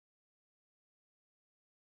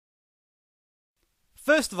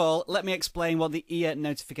First of all, let me explain what the ear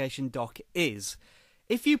notification dock is.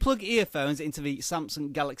 If you plug earphones into the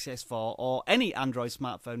Samsung Galaxy S4 or any Android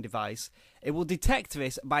smartphone device, it will detect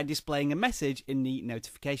this by displaying a message in the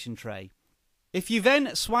notification tray. If you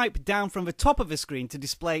then swipe down from the top of the screen to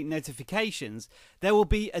display notifications, there will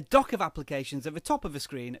be a dock of applications at the top of the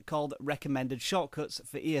screen called Recommended Shortcuts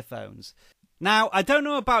for Earphones. Now, I don't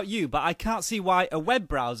know about you, but I can't see why a web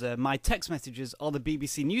browser, my text messages, or the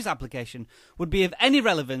BBC News application would be of any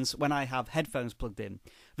relevance when I have headphones plugged in.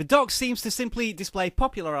 The dock seems to simply display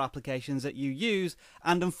popular applications that you use,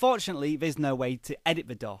 and unfortunately there's no way to edit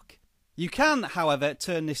the dock. You can, however,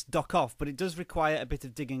 turn this dock off, but it does require a bit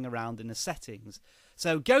of digging around in the settings.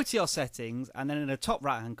 So go to your settings, and then in the top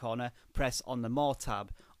right hand corner, press on the More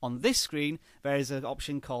tab. On this screen, there is an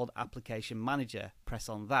option called Application Manager. Press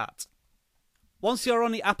on that. Once you're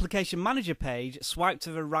on the Application Manager page, swipe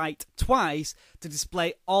to the right twice to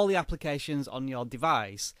display all the applications on your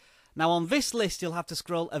device. Now on this list you'll have to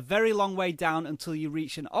scroll a very long way down until you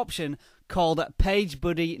reach an option called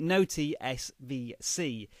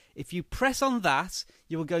PageBuddyNotiSvc. If you press on that,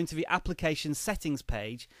 you will go into the Application Settings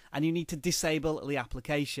page and you need to disable the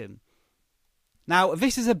application. Now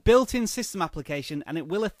this is a built-in system application and it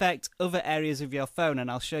will affect other areas of your phone, and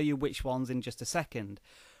I'll show you which ones in just a second.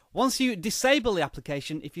 Once you disable the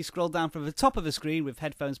application, if you scroll down from the top of the screen with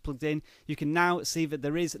headphones plugged in, you can now see that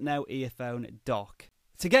there is no earphone dock.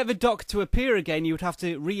 To get the dock to appear again, you would have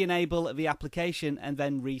to re-enable the application and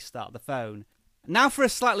then restart the phone. Now for a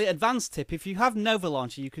slightly advanced tip, if you have Nova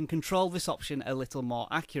Launcher, you can control this option a little more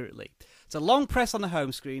accurately. So long press on the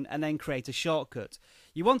home screen and then create a shortcut.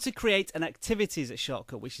 You want to create an Activities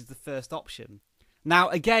shortcut, which is the first option. Now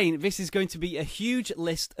again, this is going to be a huge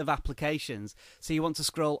list of applications, so you want to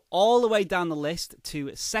scroll all the way down the list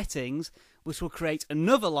to Settings, which will create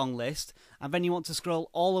another long list, and then you want to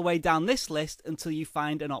scroll all the way down this list until you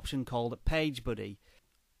find an option called PageBuddy.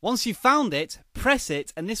 Once you've found it, press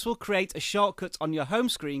it, and this will create a shortcut on your home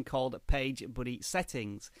screen called PageBuddy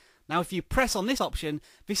Settings. Now if you press on this option,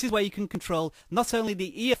 this is where you can control not only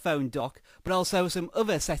the earphone dock, but also some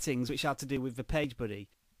other settings which are to do with the PageBuddy.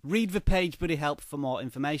 Read the PageBuddy help for more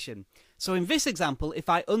information. So in this example, if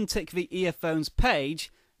I untick the earphones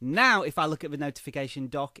page, now if I look at the notification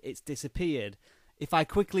dock, it's disappeared. If I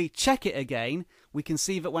quickly check it again, we can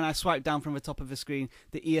see that when I swipe down from the top of the screen,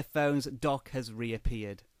 the earphones dock has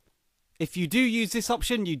reappeared. If you do use this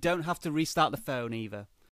option, you don't have to restart the phone either.